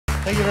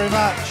Thank you very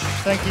much.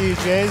 Thank you,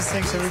 Jez.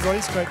 Thanks, everybody.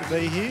 It's great to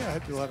be here. I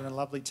hope you're having a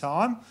lovely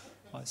time.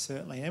 I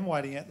certainly am,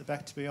 waiting at the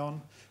back to be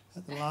on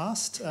at the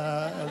last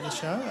of the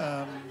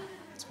show.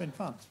 It's been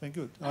fun. It's been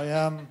good.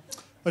 I'll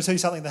tell you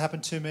something that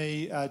happened to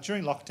me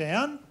during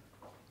lockdown.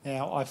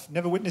 Now, I've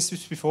never witnessed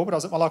this before, but I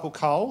was at my local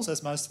Coles,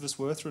 as most of us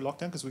were through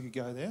lockdown, because we could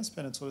go there,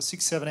 spending sort of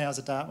 6-7 hours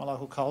a day at my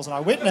local Coles, and I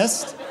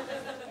witnessed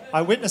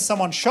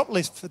someone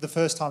shoplift for the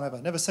first time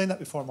ever. Never seen that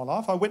before in my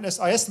life.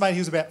 I estimate he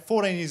was about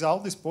 14 years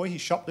old, this boy. He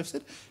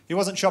shoplifted. He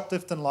wasn't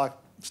shoplifting like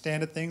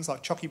standard things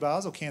like chocky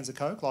bars or cans of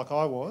Coke like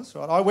I was.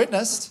 Right? I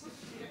witnessed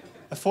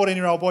a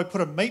 14-year-old boy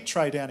put a meat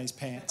tray down his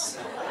pants.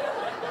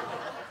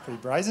 Pretty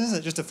brazen, isn't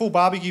it? Just a full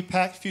barbecue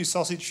pack, a few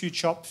sausage, a few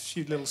chops, a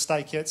few little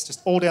steakettes, just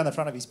all down the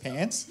front of his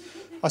pants.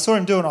 I saw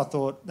him do it and I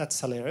thought, that's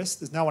hilarious.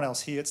 There's no one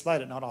else here. It's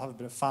late at night. I'll have a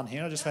bit of fun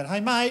here. I just went,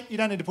 hey, mate, you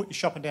don't need to put your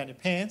shopping down your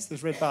pants.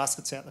 There's red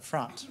baskets out the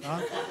front,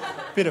 right?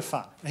 Bit of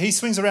fun. He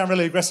swings around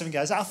really aggressive and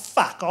goes,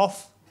 fuck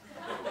off.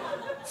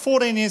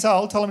 14 years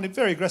old,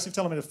 very aggressive,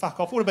 telling me to fuck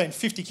off. Would have been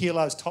 50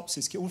 kilos tops,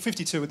 this kid. Well,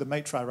 52 with the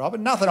meat tray, right? But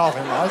nothing of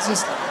him, right? It's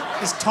just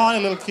this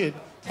tiny little kid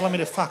telling me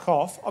to fuck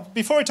off.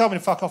 Before he told me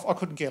to fuck off, I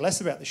couldn't care less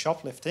about the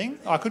shoplifting.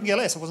 I couldn't care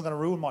less. I wasn't going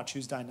to ruin my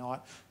Tuesday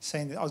night,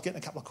 seeing that I was getting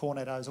a couple of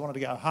cornettos. I wanted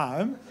to go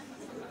home.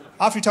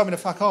 After he told me to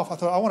fuck off, I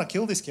thought, I want to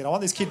kill this kid. I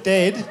want this kid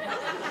dead.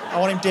 I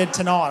want him dead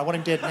tonight. I want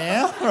him dead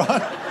now,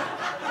 right?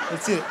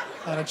 That's it.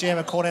 I'm going to jam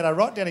a cornetto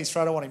right down his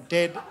throat. I want him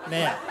dead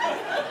now.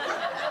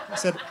 I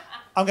said,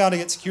 I'm going to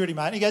get security,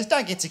 mate. And he goes,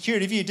 don't get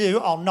security. If you do,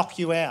 I'll knock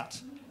you out.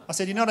 I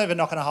said, you're not even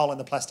knocking a hole in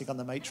the plastic on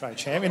the meat tray,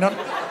 champ. You're not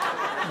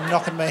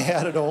knocking me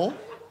out at all.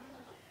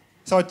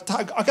 So I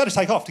go to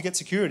take off to get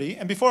security,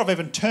 and before I've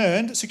even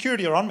turned,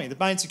 security are on me. The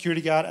main security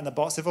guard and the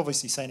boss, they've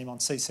obviously seen him on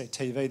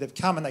CCTV. They've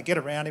come and they get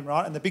around him,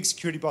 right? And the big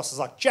security boss is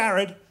like,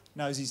 Jared,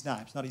 knows his name.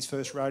 It's not his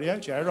first rodeo,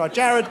 Jared, right?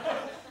 Jared,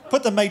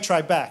 put the meat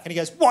tray back. And he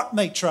goes, what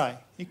meat tray?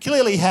 He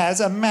clearly has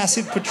a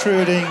massive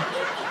protruding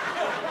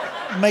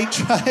meat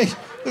tray.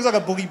 Looks like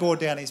a boogie board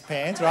down his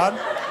pants, right?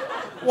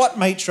 What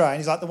meat tray? And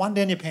he's like, the one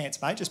down your pants,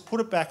 mate. Just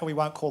put it back and we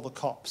won't call the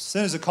cops. As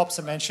soon as the cops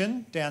are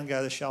mentioned, down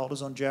go the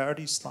shoulders on Jared.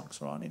 He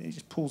slunks right in. He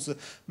just pulls the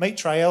meat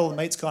tray out. The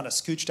meat's kind of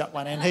scooched up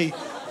one end. He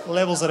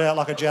levels it out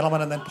like a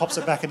gentleman and then pops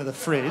it back into the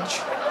fridge.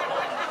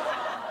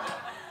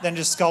 Then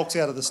just skulks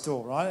out of the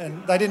store, right?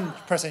 And they didn't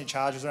press any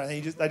charges or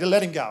anything. They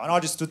let him go. And I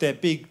just stood there,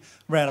 big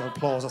round of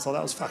applause. I thought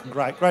that was fucking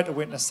great. Great to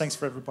witness. Thanks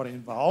for everybody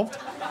involved.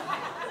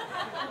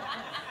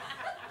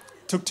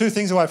 Took two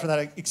things away from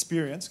that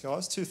experience,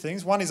 guys. Two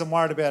things. One is I'm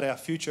worried about our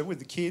future with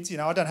the kids. You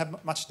know, I don't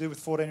have much to do with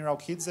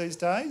 14-year-old kids these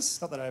days.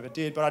 Not that I ever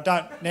did, but I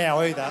don't now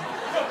either.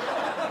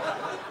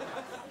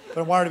 But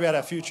I'm worried about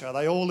our future. Are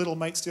they all little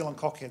meat-stealing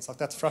cockheads? Like,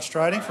 that's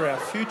frustrating for our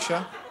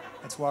future.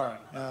 That's worrying.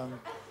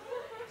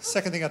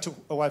 Second thing I took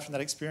away from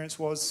that experience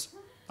was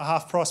a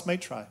half-price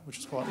meat tray, which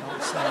was quite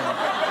nice.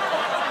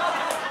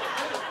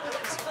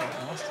 It's quite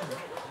nice, isn't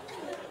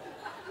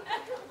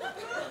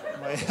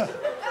it?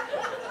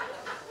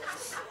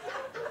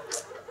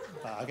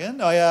 Bargain.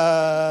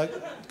 I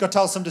got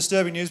told some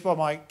disturbing news by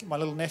my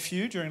little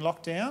nephew during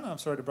lockdown. I'm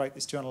sorry to break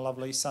this to you on a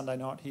lovely Sunday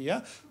night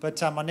here,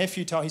 but my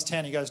nephew told his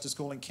town, he goes to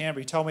school in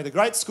Canberra, he told me the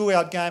great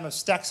schoolyard game of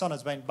Stacks On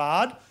has been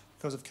barred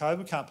because of COVID.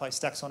 We can't play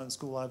Stacks On in the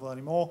school oval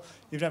anymore.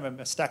 If you don't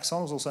remember, Stacks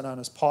On was also known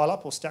as Pile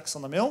Up or Stacks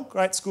on the Mill.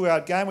 Great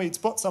schoolyard game where you'd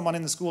spot someone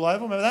in the school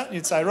oval, remember that? And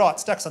you'd say, right,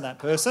 Stacks on that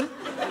person.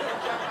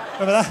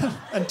 Remember that?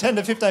 And 10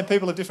 to 15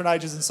 people of different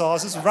ages and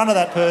sizes would run to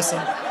that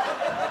person,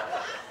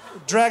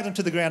 drag them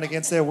to the ground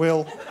against their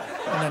will,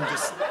 and then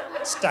just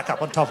stack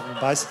up on top of them,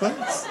 basically.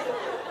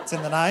 It's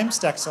in the name,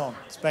 Stacks On.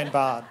 It's been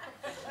barred.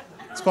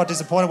 It's quite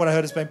disappointing when I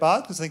heard it's been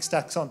barred because I think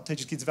Stacks On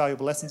teaches kids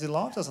valuable lessons in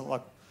life. Doesn't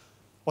like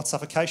what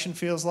suffocation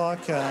feels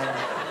like,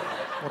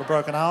 what a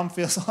broken arm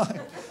feels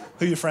like,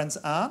 who your friends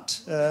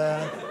aren't.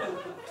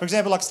 For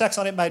example, like Stacks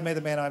On, it made me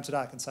the man I am today,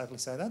 I can safely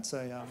say that.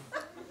 So,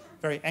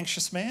 very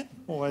anxious man,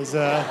 always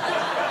on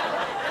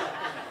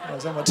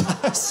my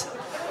toes.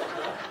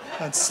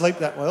 Don't sleep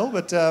that well,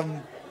 but...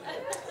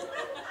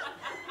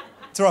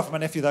 It's all right for my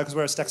nephew, though, because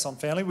we're a Stacks On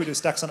family. We do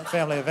Stacks On at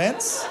family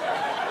events.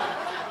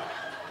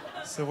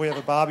 So we have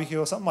a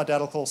barbecue or something. My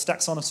dad will call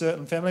Stacks On a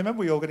certain family member.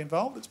 We all get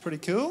involved. It's pretty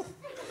cool.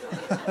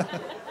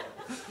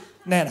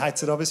 Nan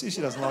hates it, obviously.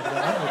 She doesn't like it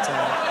that much.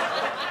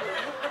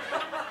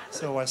 But,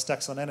 it's always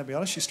Stacks On Nan, to be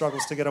honest. She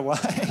struggles to get away.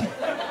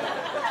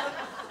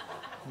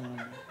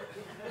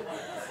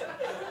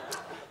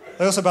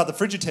 They also barred the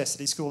Frigid test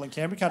at his school in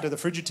Canberra. Can't do the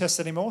Frigid test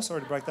anymore.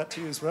 Sorry to break that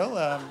to you as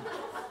well.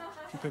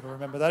 Few people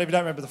remember that. If you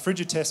don't remember the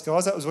Frigid test,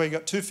 guys, that was where you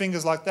got two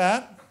fingers like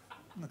that.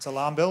 That's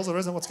alarm bells, or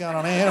isn't it? What's going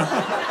on here?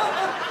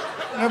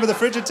 Remember the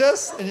Frigid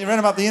test? And you ran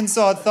them up the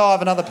inside thigh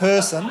of another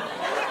person,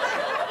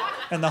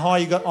 and the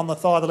higher you got on the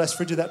thigh, the less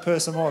frigid that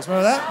person was.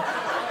 Remember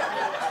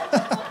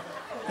that?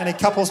 Any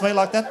couples meet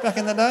like that back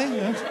in the day?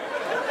 Yeah.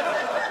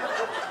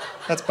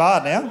 That's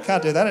barred now.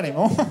 Can't do that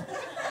anymore.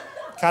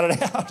 Cut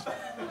it out.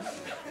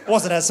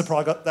 Wasn't as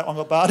surprised that one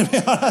got barred, to be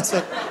honest.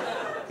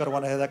 Got to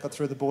wonder how that got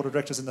through the board of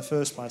directors in the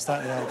first place,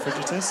 don't you, the old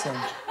Frigid test?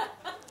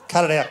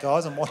 Cut it out,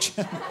 guys, I'm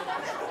watching.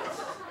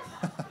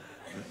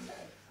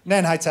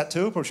 Nan hates that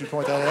too, probably should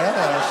point that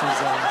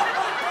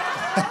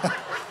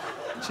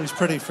out. She's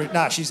pretty freak.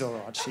 No, she's all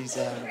right.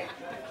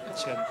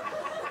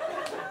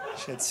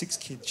 She had 6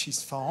 kids.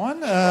 She's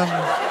fine.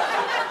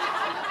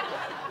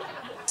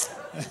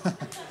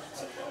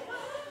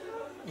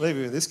 Leave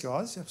you with this,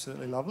 guys.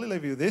 Absolutely lovely.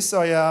 Leave you with this.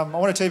 I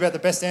want to tell you about the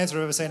best answer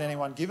I've ever seen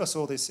anyone give. I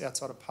saw this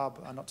outside a pub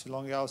not too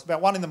long ago. It was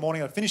about 1 a.m.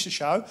 I finished the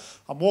show.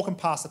 I'm walking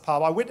past the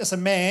pub. I witness a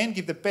man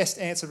give the best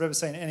answer I've ever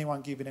seen anyone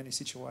give in any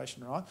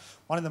situation, right?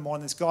 1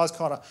 a.m, this guy's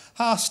kind of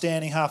half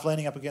standing, half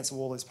leaning up against the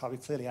wall of this pub. He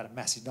clearly had a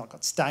massive night,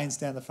 got stains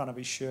down the front of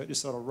his shirt,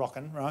 just sort of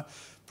rocking, right?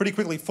 Pretty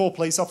quickly, 4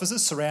 police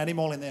officers surround him,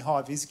 all in their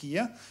high-vis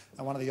gear.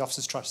 And one of the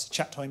officers tries to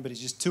chat to him, but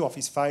he's just too off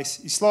his face.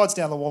 He slides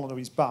down the wall onto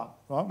his bum,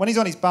 right? When he's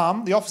on his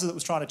bum, the officer that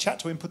was trying to chat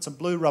to him put some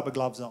blue rubber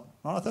gloves on.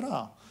 Right? I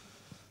thought,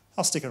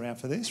 I'll stick around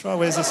for this, right?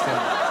 Where's this going?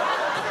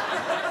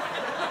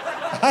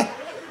 Hey,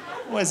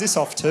 where's this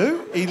off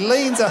to? He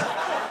leans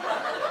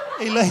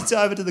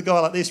over to the guy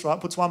like this, right?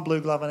 Puts one blue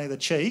glove on either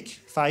cheek,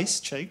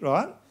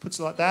 right? Puts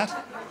it like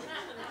that.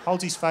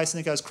 Holds his face and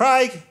he goes,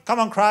 Craig, come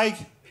on, Craig.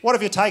 What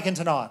have you taken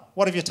tonight?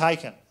 What have you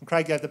taken? And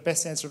Craig gave the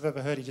best answer I've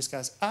ever heard. He just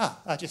goes,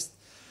 I just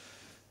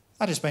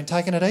been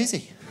taking it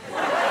easy.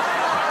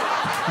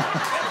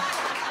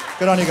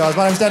 Good on you guys.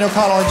 My name's Daniel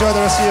Connell. Enjoy the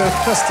rest of your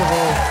festival.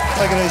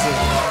 Take it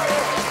easy.